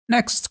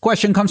Next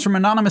question comes from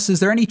Anonymous. Is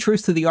there any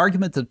truth to the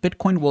argument that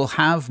Bitcoin will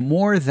have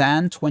more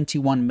than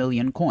 21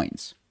 million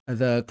coins?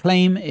 The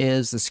claim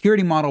is the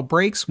security model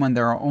breaks when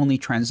there are only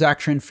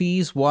transaction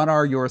fees. What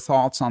are your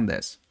thoughts on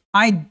this?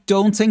 I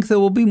don't think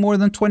there will be more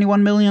than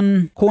 21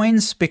 million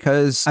coins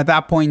because at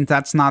that point,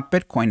 that's not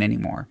Bitcoin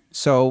anymore.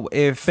 So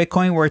if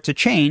Bitcoin were to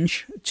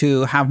change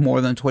to have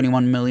more than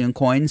 21 million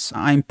coins,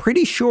 I'm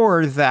pretty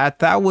sure that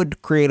that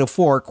would create a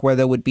fork where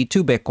there would be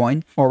two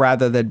Bitcoin, or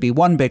rather there'd be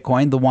one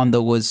Bitcoin, the one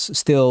that was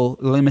still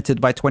limited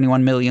by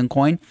 21 million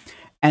coin.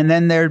 And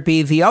then there'd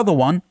be the other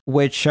one,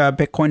 which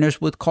Bitcoiners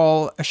would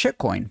call a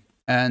shitcoin.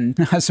 And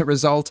as a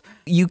result,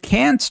 you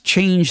can't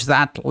change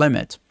that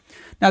limit.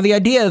 Now, the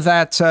idea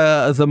that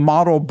the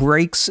model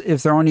breaks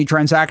if there are only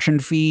transaction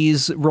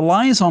fees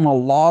relies on a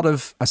lot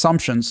of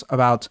assumptions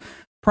about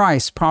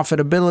price,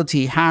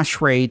 profitability, hash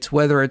rate,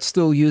 whether it's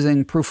still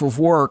using proof of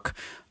work,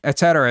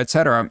 etc.,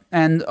 etc.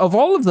 And of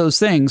all of those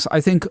things,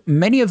 I think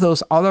many of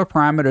those other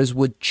parameters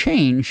would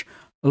change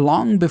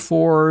long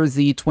before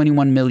the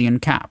 21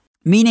 million cap,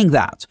 meaning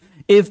that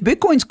if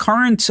Bitcoin's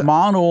current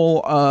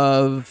model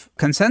of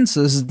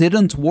consensus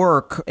didn't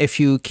work if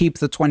you keep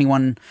the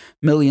 $21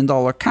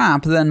 million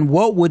cap, then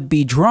what would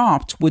be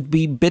dropped would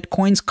be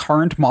Bitcoin's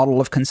current model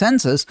of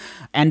consensus,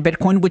 and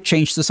Bitcoin would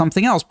change to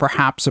something else,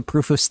 perhaps a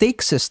proof of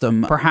stake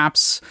system,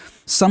 perhaps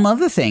some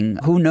other thing,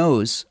 who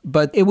knows?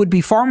 But it would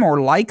be far more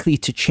likely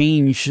to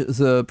change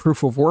the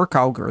proof of work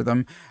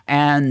algorithm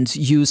and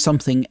use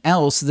something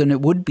else than it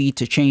would be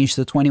to change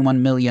the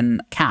 21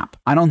 million cap.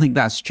 I don't think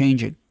that's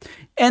changing.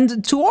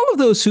 And to all of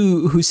those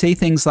who say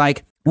things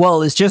like,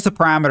 well, it's just a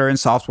parameter in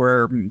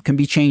software, can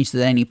be changed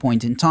at any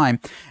point in time.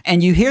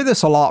 And you hear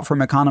this a lot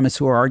from economists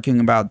who are arguing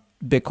about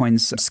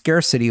Bitcoin's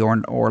scarcity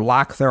or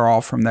lack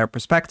thereof from their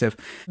perspective.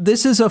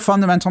 This is a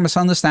fundamental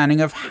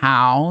misunderstanding of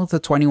how the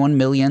 21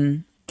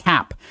 million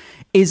cap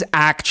is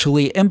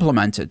actually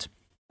implemented.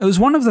 It was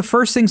one of the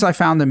first things I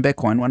found in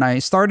Bitcoin. When I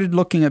started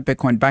looking at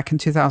Bitcoin back in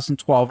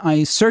 2012,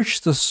 I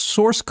searched the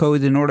source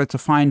code in order to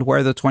find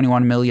where the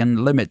 21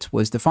 million limit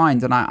was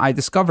defined, and I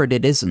discovered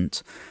it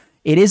isn't.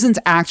 It isn't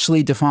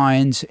actually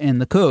defined in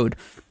the code.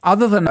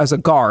 Other than as a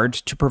guard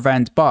to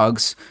prevent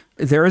bugs,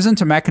 there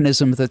isn't a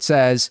mechanism that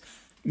says,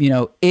 you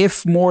know,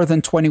 if more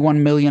than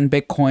 21 million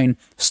Bitcoin,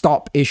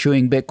 stop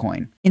issuing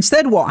Bitcoin.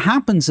 Instead, what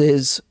happens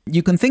is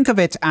you can think of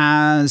it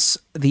as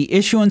the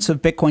issuance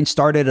of Bitcoin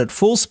started at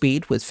full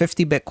speed with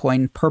 50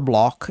 Bitcoin per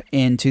block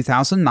in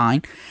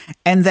 2009.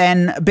 And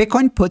then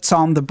Bitcoin puts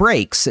on the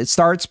brakes. It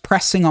starts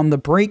pressing on the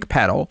brake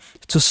pedal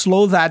to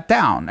slow that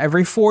down.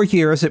 Every 4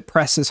 years, it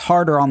presses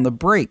harder on the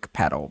brake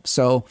pedal.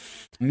 So,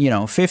 you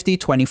know, 50,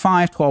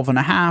 25, 12 and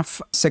a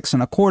half, 6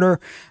 and a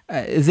quarter.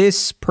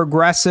 This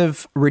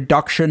progressive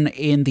reduction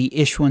in the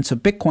issuance of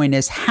Bitcoin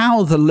is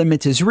how the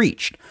limit is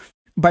reached,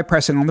 by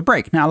pressing on the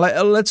brake. Now,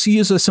 let's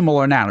use a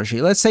similar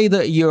analogy. Let's say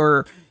that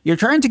you're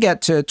trying to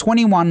get to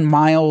 21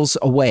 miles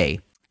away,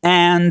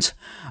 and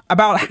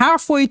about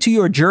halfway to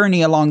your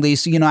journey along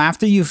these, you know,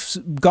 after you've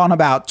gone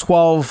about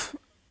 10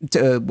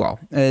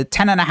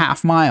 and a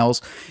half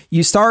miles,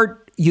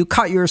 you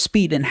cut your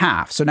speed in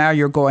half. So now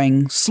you're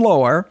going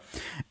slower,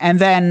 and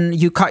then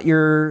you cut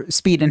your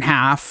speed in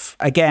half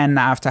again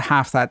after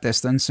half that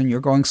distance, and you're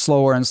going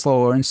slower and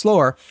slower and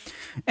slower.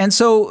 And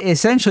so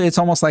essentially it's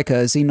almost like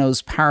a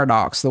Zeno's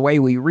paradox. The way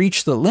we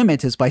reach the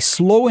limit is by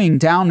slowing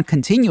down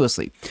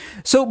continuously.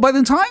 So by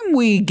the time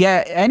we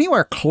get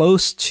anywhere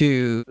close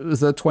to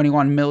the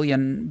 21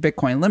 million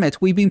Bitcoin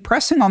limit, we've been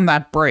pressing on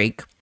that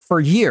brake for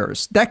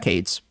years,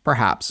 decades,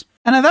 perhaps.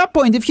 And at that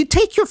point, if you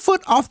take your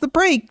foot off the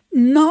brake,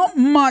 not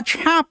much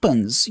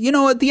happens. You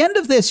know, at the end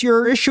of this,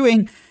 you're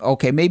issuing,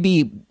 okay,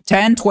 maybe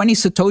 10, 20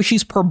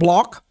 Satoshis per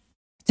block.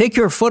 Take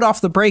your foot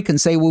off the brake and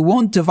say, we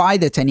won't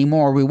divide it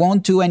anymore. We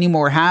won't do any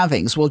more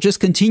halvings. We'll just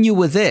continue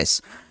with this.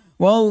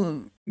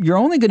 Well, you're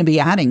only going to be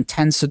adding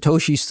 10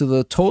 Satoshis to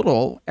the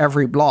total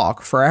every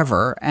block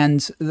forever.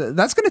 And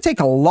that's going to take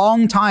a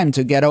long time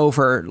to get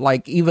over,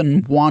 like,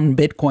 even one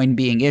Bitcoin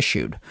being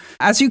issued.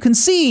 As you can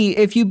see,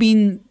 if you've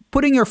been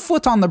putting your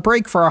foot on the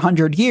brake for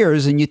 100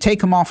 years and you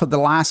take them off at the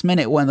last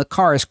minute when the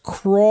car is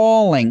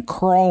crawling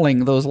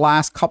those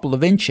last couple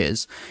of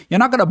inches, you're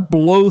not going to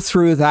blow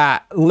through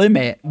that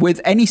limit with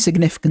any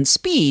significant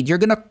speed. You're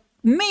going to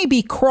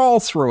maybe crawl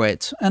through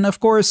it. And of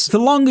course, the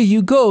longer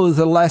you go,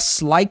 the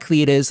less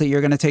likely it is that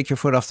you're going to take your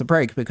foot off the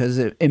brake, because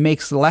it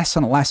makes less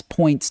and less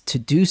point to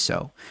do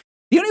so.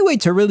 The only way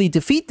to really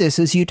defeat this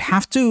is you'd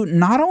have to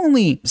not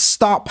only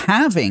stop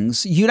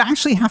halvings, you'd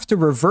actually have to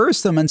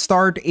reverse them and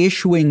start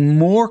issuing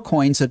more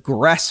coins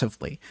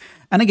aggressively.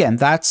 And again,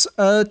 that's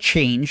a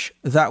change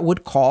that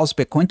would cause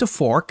Bitcoin to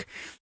fork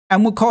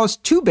and would cause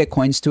two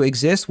Bitcoins to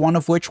exist, one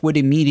of which would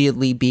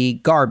immediately be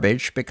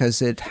garbage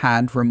because it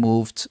had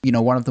removed, you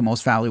know, one of the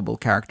most valuable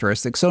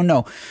characteristics. So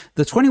no,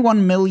 the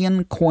 21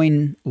 million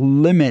coin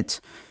limit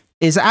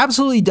is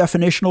absolutely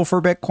definitional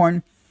for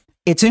Bitcoin.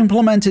 It's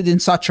implemented in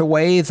such a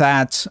way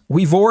that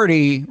we've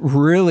already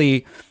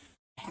really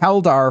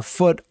held our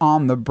foot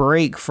on the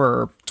brake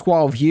for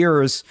 12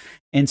 years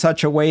in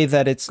such a way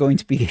that it's going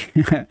to be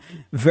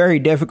very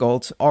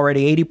difficult.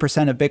 Already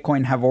 80% of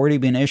Bitcoin have already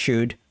been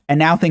issued. And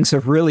now things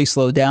have really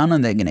slowed down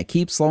and they're going to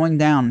keep slowing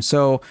down.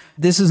 So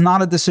this is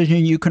not a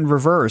decision you can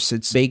reverse.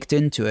 It's baked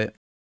into it.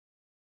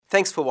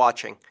 Thanks for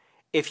watching.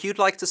 If you'd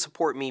like to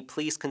support me,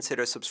 please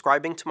consider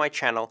subscribing to my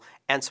channel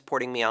and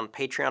supporting me on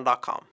patreon.com.